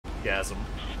Gasm.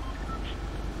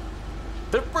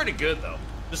 They're pretty good though.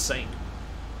 Just saying.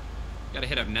 Gotta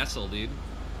hit up Nestle, dude.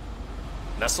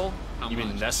 Nestle? You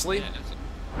mean Nestle? Yeah,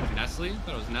 Nestle? I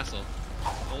thought it was Nestle. The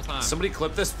whole time. Somebody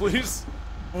clip this, please.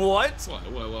 What?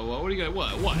 What? What are you gonna?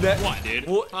 What, dude?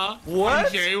 What? Huh?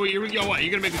 What? You're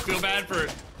gonna make me feel bad for?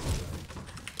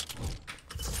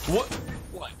 What?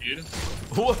 What, dude?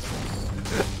 What?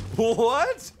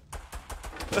 What?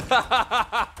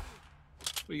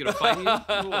 You gonna fight me?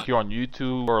 If you're on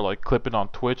YouTube or like clipping on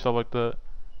Twitch, stuff like that,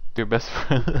 your best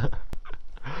friend.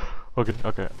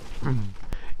 Okay.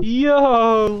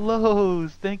 Yo,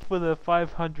 Lowe's, thank you for the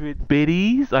 500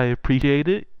 biddies. I appreciate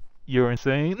it. You're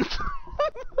insane.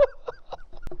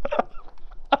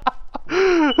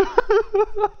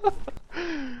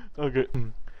 Okay.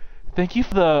 Thank you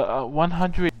for the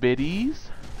 100 biddies.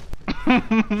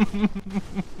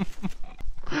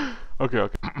 Okay.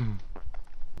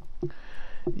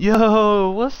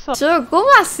 Yo, what's up? ¿Cómo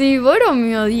así, bro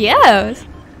mío? Yes.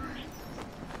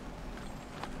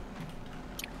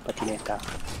 Patineta.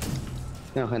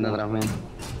 Tengo gente atrás, men.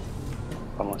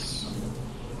 Vamos.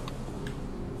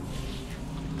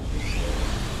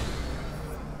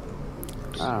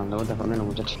 Ah, le gusta poner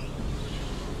muchacho.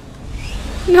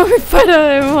 No me paro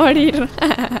de morir.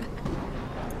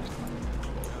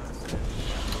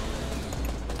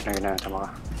 Nada, estamos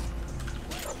acá.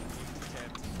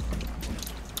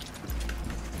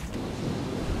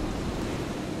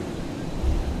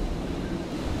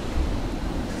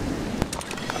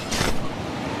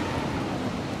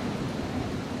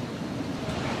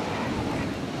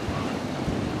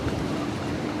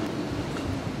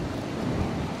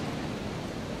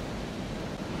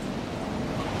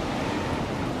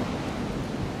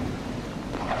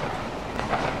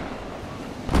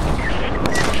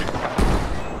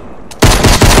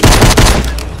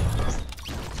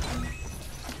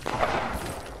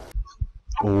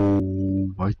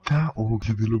 Ahí está,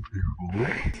 que te lo pegó.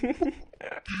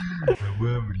 La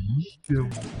wea brígida.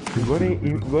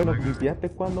 Bueno, ¿limpiaste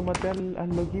cuando maté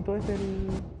al loquito ese?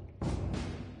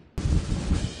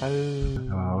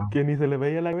 Que ni se le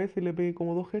veía la cabeza y le pegué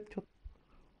como 2 headshots.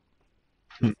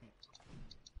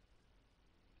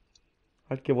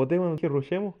 Al que votemos, que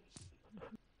rushemos.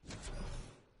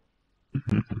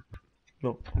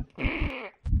 No.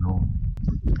 No.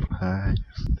 Ay,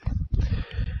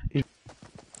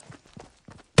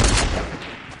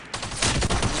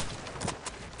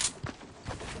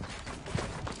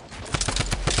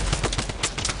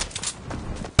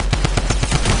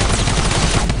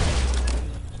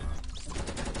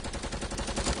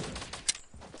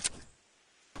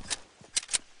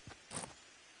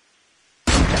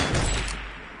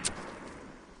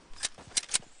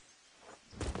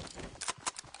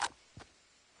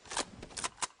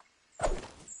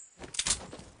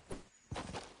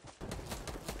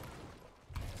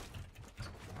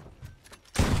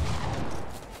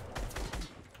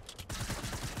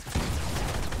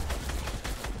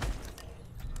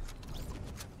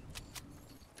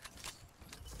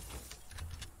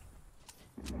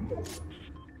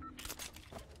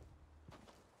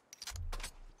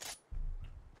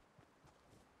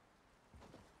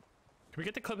 Can we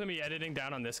get the clip of me editing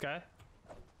down on this guy?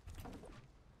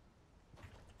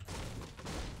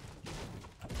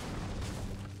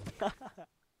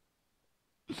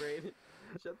 Braden,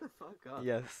 shut the fuck up.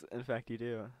 Yes, in fact you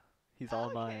do. He's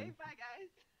all mine. Okay, bye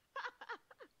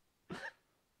guys.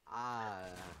 Ah.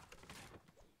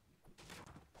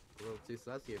 A little too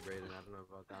sus here, Braden. I don't know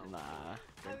about that one. Nah.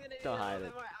 I'm gonna need don't a hide little it.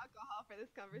 bit more alcohol for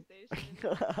this conversation.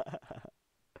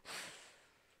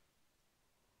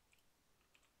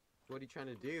 What are you trying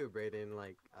to do, Braden?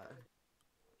 Like,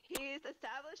 He's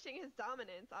establishing his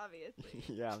dominance, obviously.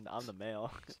 Yeah, I'm the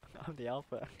male. I'm the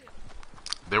alpha.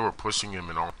 They were pushing him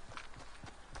and all,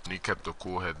 and he kept a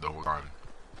cool head the whole time.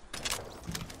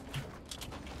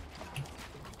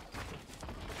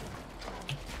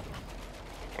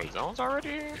 Wait, zone's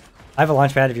already? I have a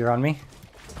launch pad if you're on me.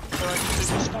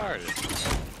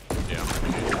 Yeah.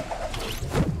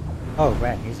 Oh,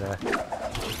 man, he's a...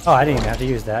 Oh, I didn't even have to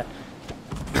use that.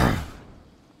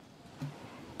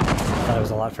 Thought it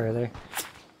was a lot further.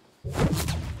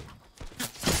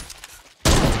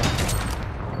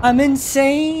 I'm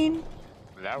insane!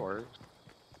 That worked.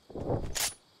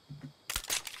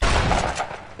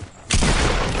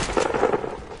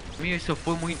 Mío, eso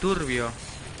fue muy turbio.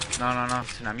 No,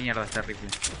 es una mierda, es terrible.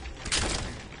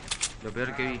 Lo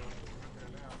peor que vi.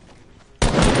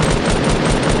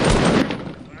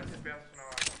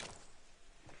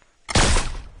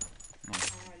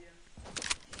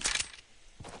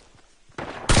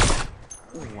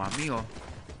 Amigo.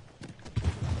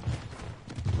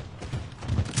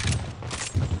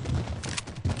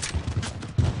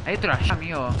 Hay otro allá,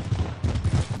 amigo.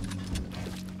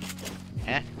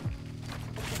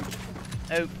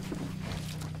 Oh.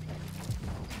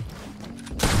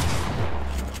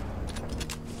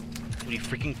 He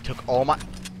freaking took all my...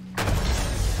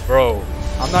 Bro,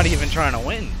 I'm not even trying to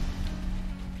win.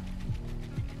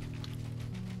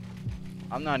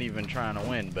 I'm not even trying to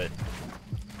win, but...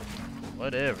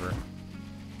 whatever.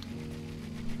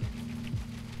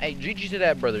 Hey, GG to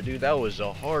that brother, dude. That was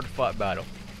a hard fought battle.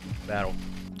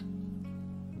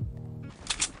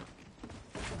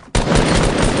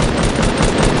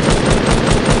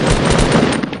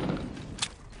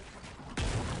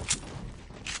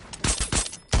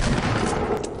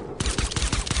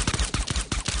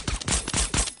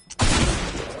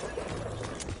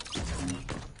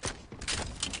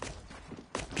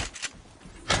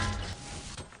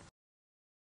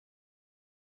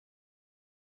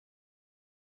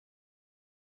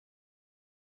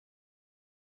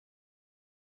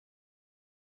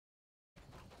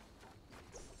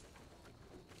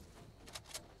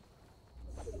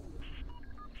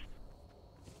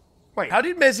 Wait, how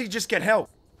did Mezzy just get help?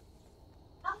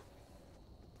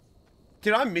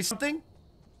 Did I miss something?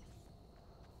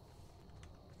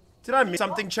 Did I miss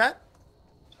something, chat?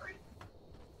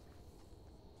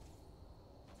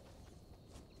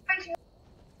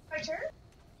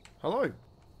 Hello.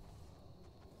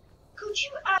 Could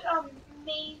you add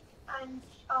me and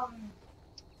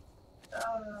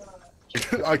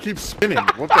I keep spinning.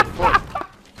 What the fuck?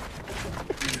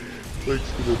 Thanks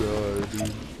for the die,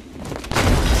 dude.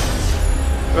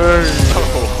 Hey.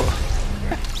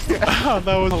 Oh,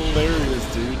 that was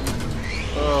hilarious, dude.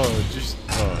 Oh, just.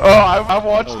 Oh, I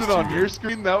watched it on your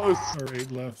screen. That was. Or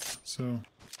 8 left. So.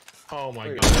 Oh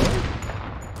my god.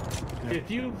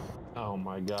 If you. Oh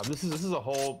my god. This is a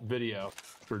whole video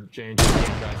for Jane.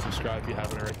 Guys, subscribe if you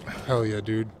haven't already. Hell yeah,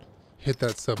 dude. Hit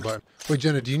that sub button. Wait,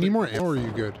 Jenna, do you need more ammo or are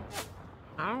you good?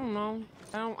 I don't know.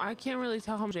 I can't really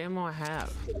tell how much ammo I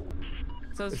have.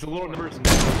 So It's a little numbers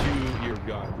next to your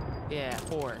gun. Yeah,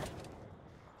 4.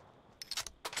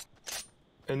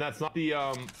 And that's not the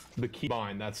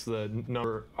keybind, that's the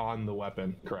number on the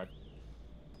weapon, correct?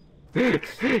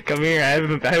 Come here,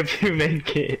 I have 2 med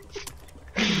kits.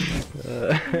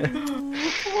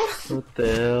 What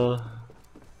the hell?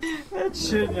 That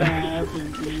shouldn't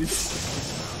happen, dude.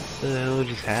 What the hell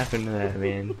just happened to that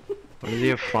man? Why does he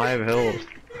have 5 health?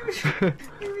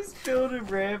 He was building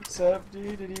ramps up,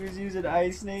 dude, and he was using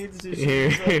ice nades to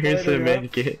shoot Here's the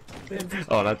med kit.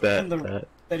 Oh, not that. And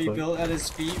that he built at his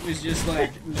feet was just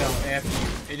like, no, F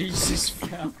you. And he just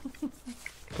fell.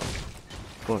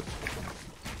 Fuck.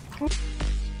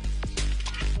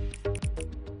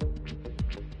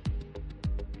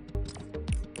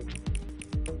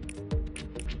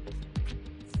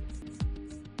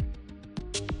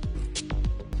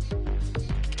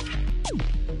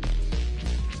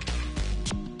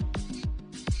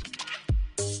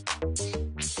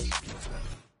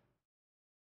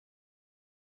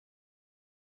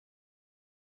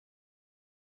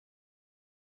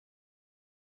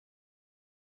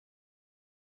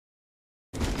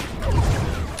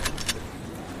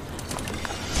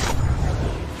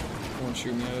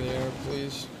 Shoot me out of the air,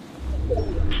 please.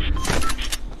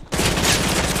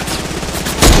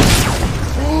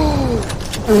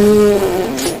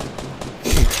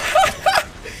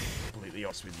 Completely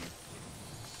honest with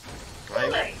you.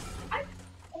 Right?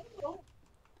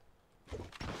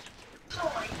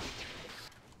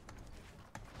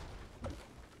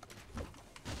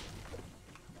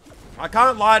 I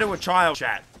can't lie to a child,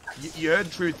 chat. You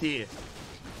heard truth here.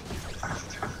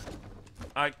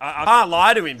 I can't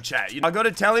lie to him, chat. I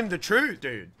gotta tell him the truth,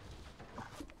 dude.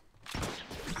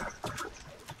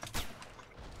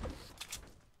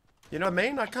 You know what I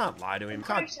mean? I can't lie to him.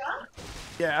 Can't.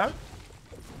 Yeah.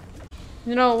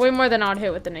 You know, way more than I'd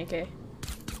hit with an AK.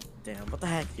 Damn, what the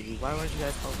heck, dude? Why weren't you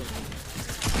guys helping me?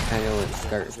 I know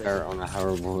it's start on a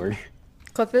hoverboard.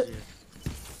 Clip it.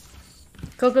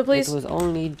 Clip it, please. It was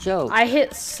only a joke. I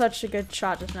hit such a good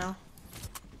shot just now.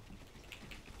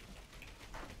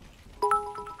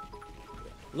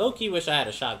 Low-key wish I had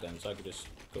a shotgun so I could just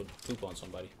go poop on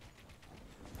somebody.